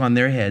blood was on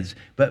their heads.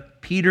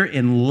 But Peter,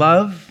 in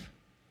love,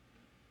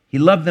 he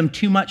loved them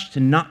too much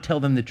to not tell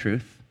them the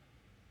truth.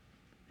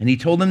 And he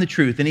told them the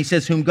truth. And he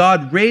says, whom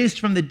God raised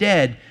from the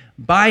dead,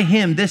 by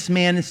him, this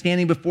man is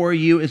standing before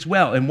you as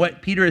well. And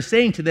what Peter is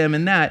saying to them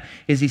in that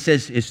is he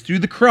says, is through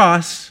the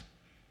cross,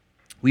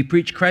 we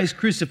preach Christ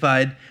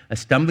crucified, a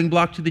stumbling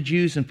block to the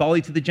Jews and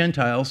folly to the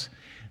Gentiles,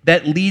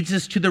 that leads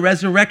us to the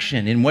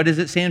resurrection. And what does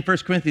it say in 1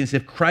 Corinthians?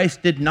 If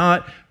Christ has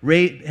not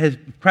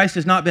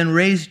been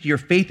raised, your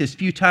faith is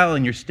futile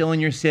and you're still in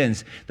your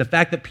sins. The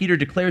fact that Peter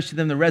declares to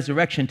them the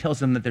resurrection tells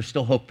them that there's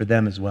still hope for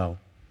them as well.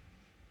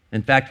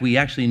 In fact, we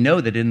actually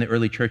know that in the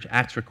early church,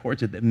 Acts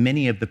records it, that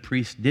many of the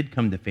priests did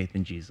come to faith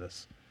in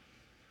Jesus.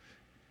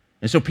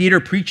 And so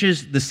Peter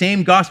preaches the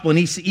same gospel, and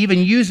he even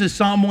uses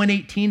Psalm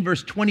 118,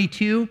 verse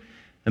 22,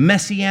 A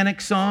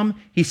messianic psalm,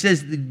 he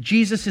says that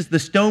Jesus is the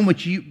stone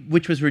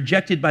which was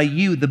rejected by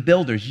you, the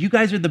builders. You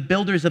guys are the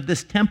builders of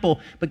this temple,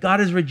 but God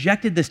has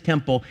rejected this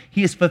temple.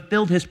 He has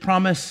fulfilled his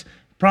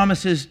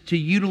promises to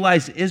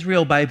utilize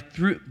Israel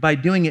by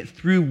doing it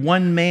through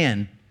one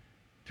man,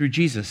 through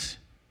Jesus,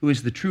 who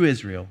is the true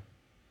Israel.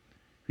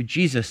 Who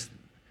Jesus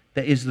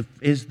that is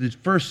the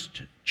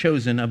first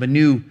chosen of a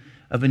new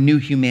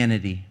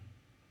humanity.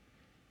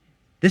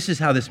 This is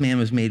how this man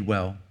was made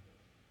well.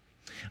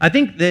 I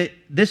think that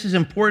this is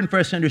important for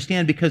us to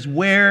understand because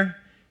where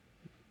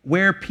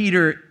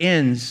Peter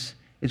ends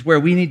is where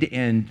we need to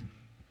end.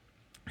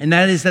 And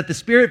that is that the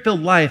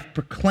Spirit-filled life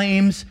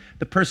proclaims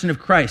the person of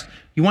Christ.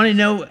 You want to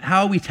know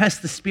how we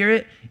test the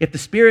Spirit? If the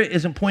Spirit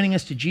isn't pointing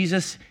us to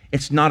Jesus,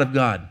 it's not of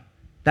God.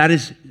 That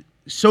is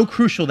so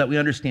crucial that we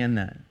understand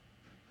that.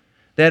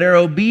 That our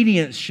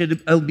obedience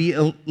should be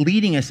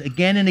leading us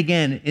again and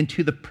again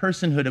into the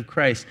personhood of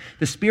Christ.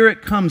 The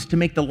Spirit comes to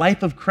make the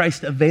life of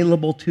Christ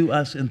available to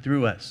us and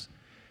through us.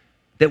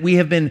 That we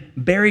have been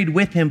buried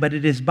with him, but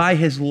it is by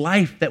his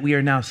life that we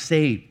are now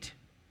saved.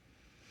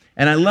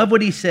 And I love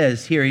what he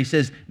says here. He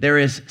says, there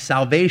is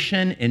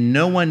salvation in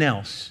no one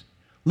else.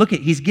 Look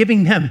at, he's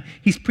giving them,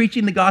 he's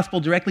preaching the gospel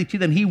directly to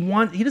them. He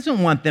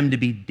doesn't want them to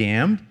be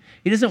damned.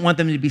 He doesn't want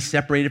them to be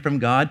separated from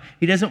God.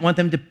 He doesn't want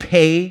them to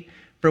pay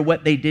for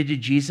what they did to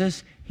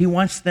Jesus. He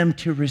wants them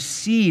to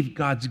receive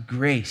God's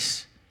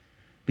grace.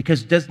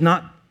 Because does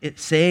not it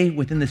say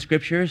within the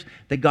scriptures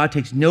that God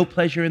takes no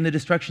pleasure in the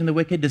destruction of the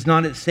wicked? Does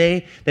not it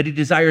say that he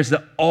desires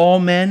that all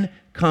men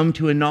come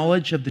to a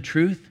knowledge of the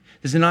truth?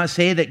 Does it not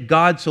say that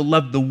God so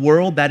loved the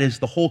world, that is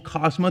the whole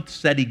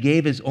cosmos, that he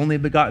gave his only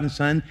begotten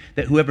Son,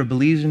 that whoever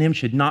believes in him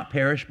should not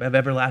perish but have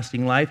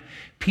everlasting life?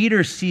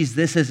 Peter sees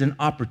this as an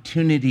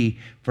opportunity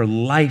for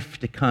life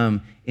to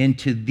come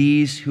into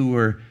these who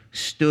were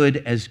stood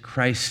as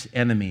Christ's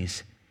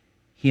enemies.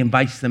 He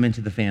invites them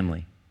into the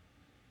family.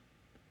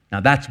 Now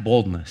that's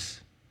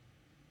boldness.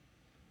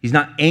 He's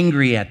not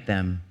angry at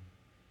them.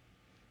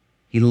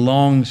 He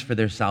longs for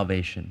their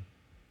salvation.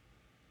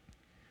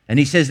 And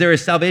he says there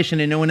is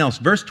salvation in no one else.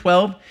 Verse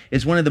 12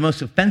 is one of the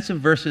most offensive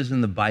verses in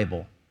the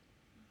Bible.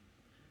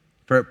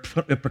 For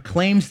it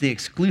proclaims the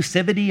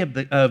exclusivity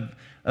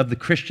of the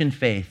Christian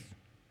faith.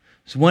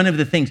 It's one of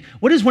the things.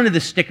 What is one of the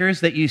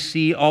stickers that you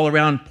see all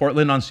around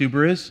Portland on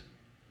Subarus?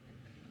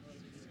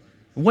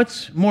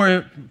 What's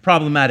more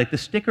problematic, the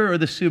sticker or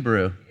the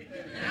Subaru?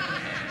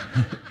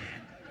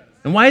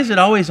 And why is it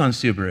always on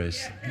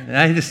Subarus?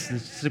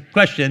 It's a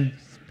question.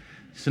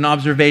 It's an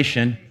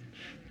observation,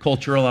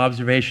 cultural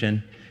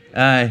observation.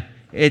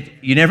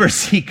 You never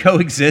see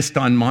coexist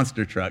on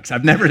monster trucks.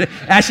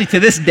 Actually to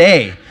this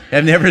day,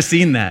 I've never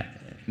seen that.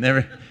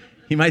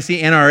 You might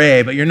see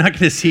NRA, but you're not going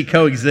to see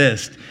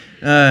coexist.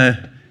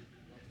 And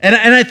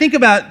I think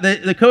about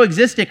the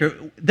coexist sticker.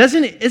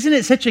 Isn't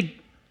it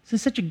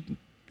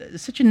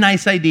such a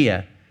nice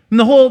idea? And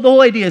the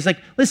whole idea is like,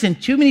 listen,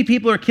 too many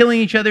people are killing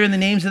each other in the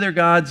names of their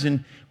gods,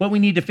 and what we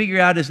need to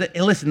figure out is that,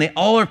 listen, they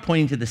all are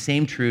pointing to the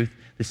same truth,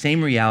 the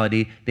same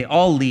reality. They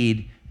all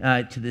lead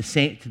to the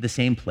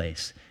same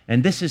place.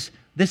 And this is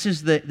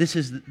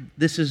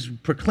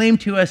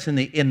proclaimed to us in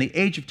the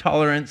age of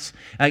tolerance.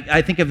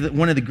 I think of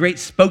one of the great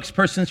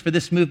spokespersons for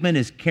this movement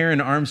is Karen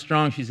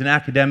Armstrong. She's an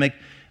academic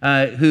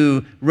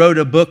who wrote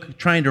a book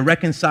trying to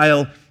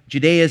reconcile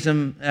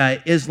Judaism,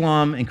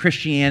 Islam, and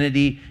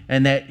Christianity,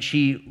 and that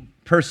she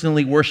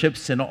personally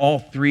worships in all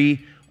three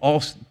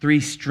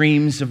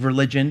streams of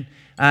religion.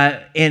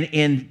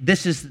 And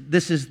this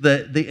is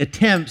the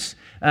attempts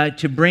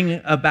to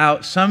bring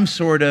about some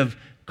sort of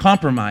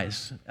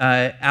compromise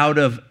out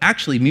of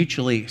actually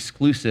mutually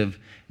exclusive,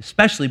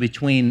 especially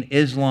between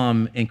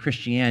Islam and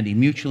Christianity,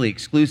 mutually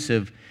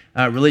exclusive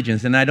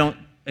religions. And I don't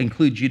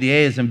include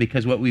Judaism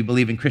because what we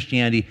believe in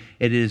Christianity,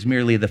 it is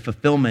merely the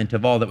fulfillment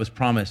of all that was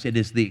promised. It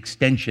is the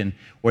extension,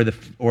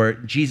 or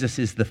Jesus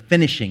is the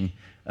finishing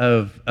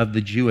of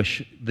the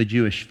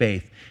Jewish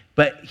faith.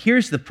 But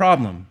here's the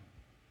problem,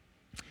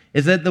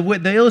 is that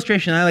the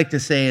illustration I like to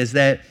say is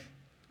that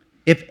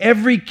if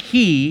every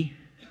key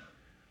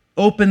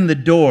opened the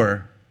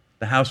door,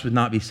 the house would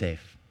not be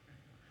safe.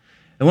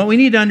 And what we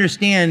need to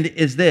understand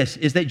is this,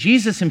 is that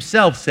Jesus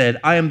himself said,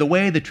 I am the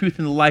way, the truth,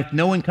 and the life.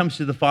 No one comes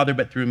to the Father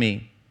but through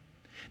me.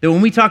 That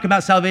when we talk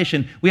about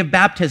salvation, we have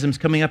baptisms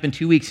coming up in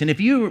 2 weeks. And if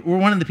you were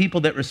one of the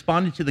people that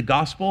responded to the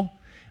gospel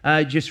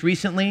just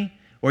recently,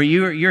 or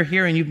you're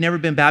here and you've never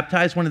been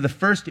baptized, one of the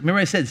first,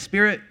 remember I said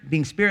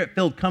being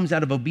spirit-filled comes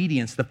out of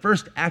obedience. The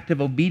first act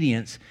of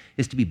obedience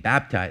is to be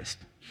baptized.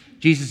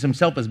 Jesus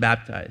himself was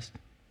baptized.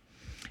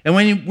 And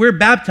when we're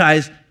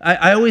baptized,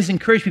 I always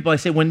encourage people, I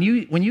say, when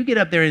you get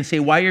up there and say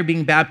why you're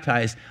being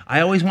baptized,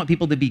 I always want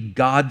people to be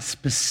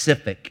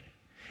God-specific.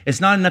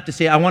 It's not enough to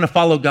say, I want to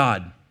follow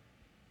God.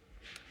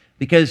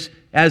 Because,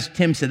 as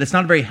Tim said, that's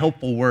not a very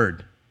helpful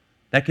word.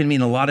 That can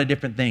mean a lot of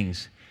different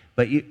things.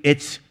 But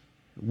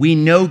we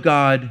know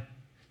God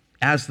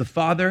as the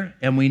Father,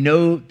 and we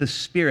know the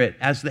Spirit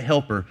as the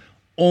helper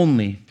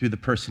only through the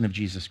person of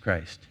Jesus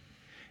Christ.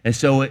 And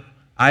so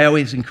I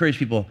always encourage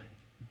people,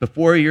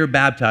 before you're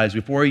baptized,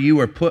 before you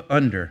are put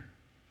under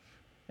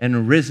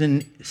and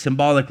risen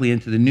symbolically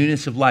into the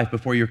newness of life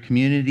before your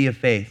community of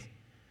faith,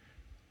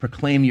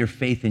 proclaim your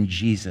faith in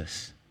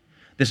Jesus.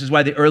 This is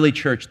why the early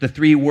church, the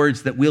three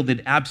words that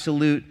wielded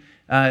absolute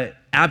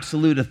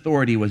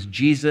authority was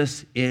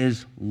Jesus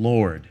is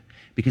Lord,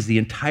 because the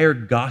entire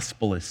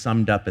gospel is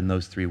summed up in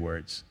those three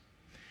words.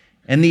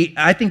 And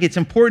I think it's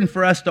important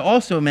for us to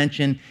also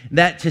mention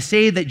that to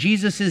say that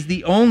Jesus is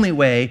the only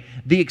way,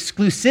 the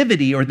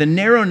exclusivity or the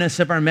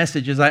narrowness of our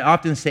message, as I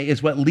often say,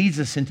 is what leads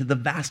us into the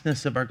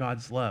vastness of our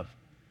God's love.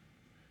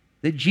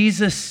 That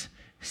Jesus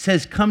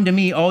says, come to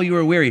me, all you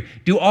are weary.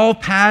 Do all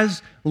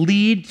paths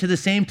lead to the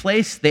same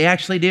place? They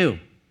actually do.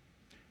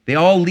 They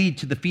all lead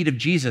to the feet of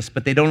Jesus,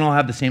 but they don't all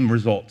have the same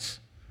results.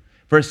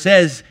 For it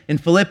says in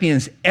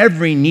Philippians,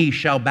 every knee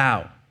shall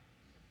bow.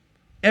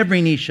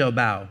 Every knee shall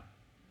bow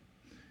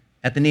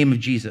at the name of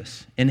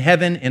Jesus, in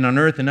heaven and on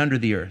earth and under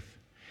the earth.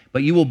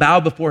 But you will bow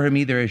before him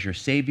either as your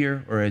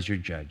Savior or as your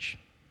judge.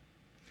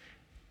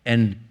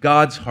 And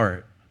God's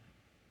heart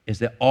is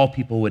that all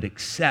people would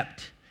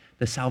accept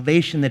the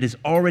salvation that has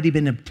already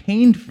been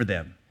obtained for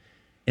them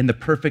in the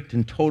perfect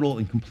and total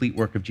and complete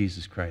work of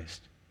Jesus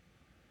Christ.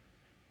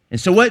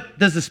 And so what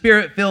does the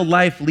Spirit-filled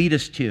life lead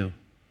us to?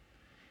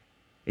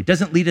 It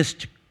doesn't lead us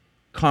to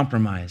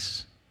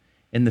compromise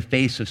in the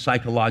face of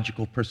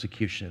psychological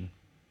persecution.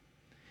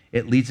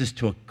 It leads us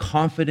to a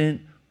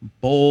confident,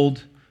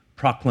 bold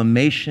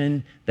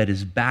proclamation that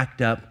is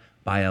backed up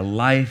by a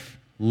life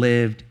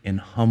lived in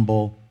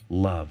humble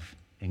love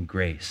and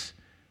grace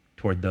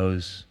toward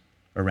those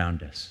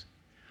around us.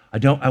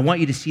 I want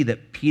you to see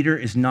that Peter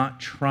is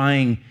not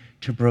trying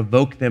to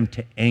provoke them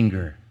to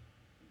anger.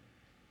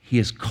 He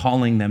is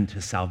calling them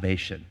to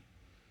salvation.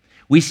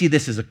 We see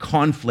this as a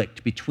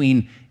conflict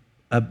between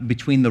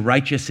the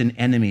righteous and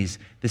enemies.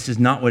 This is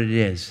not what it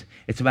is.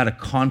 It's about a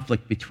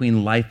conflict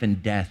between life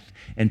and death.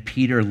 And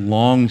Peter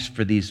longs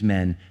for these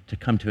men to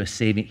come to a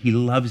saving. He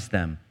loves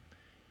them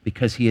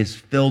because he is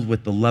filled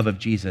with the love of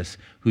Jesus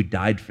who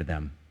died for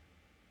them.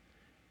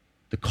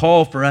 The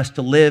call for us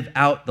to live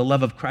out the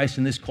love of Christ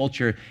in this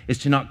culture is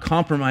to not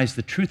compromise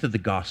the truth of the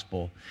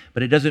gospel.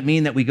 But it doesn't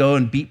mean that we go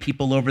and beat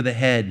people over the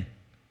head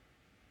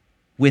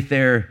with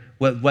their,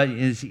 what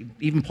is,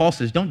 even Paul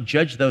says, don't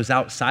judge those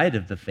outside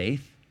of the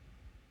faith.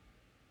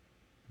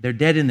 They're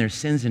dead in their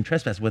sins and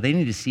trespasses. What they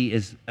need to see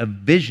is a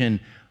vision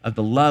of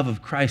the love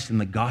of Christ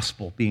and the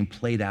gospel being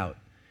played out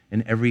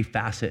in every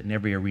facet and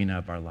every arena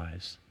of our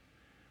lives.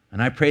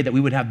 And I pray that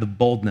we would have the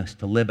boldness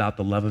to live out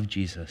the love of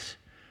Jesus,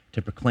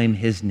 to proclaim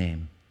his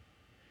name.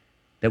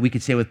 That we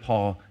could say with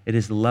Paul, it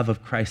is the love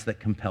of Christ that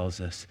compels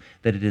us,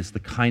 that it is the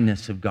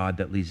kindness of God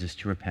that leads us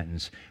to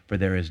repentance, for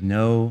there is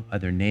no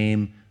other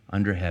name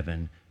under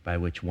heaven by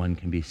which one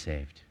can be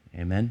saved.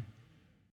 Amen.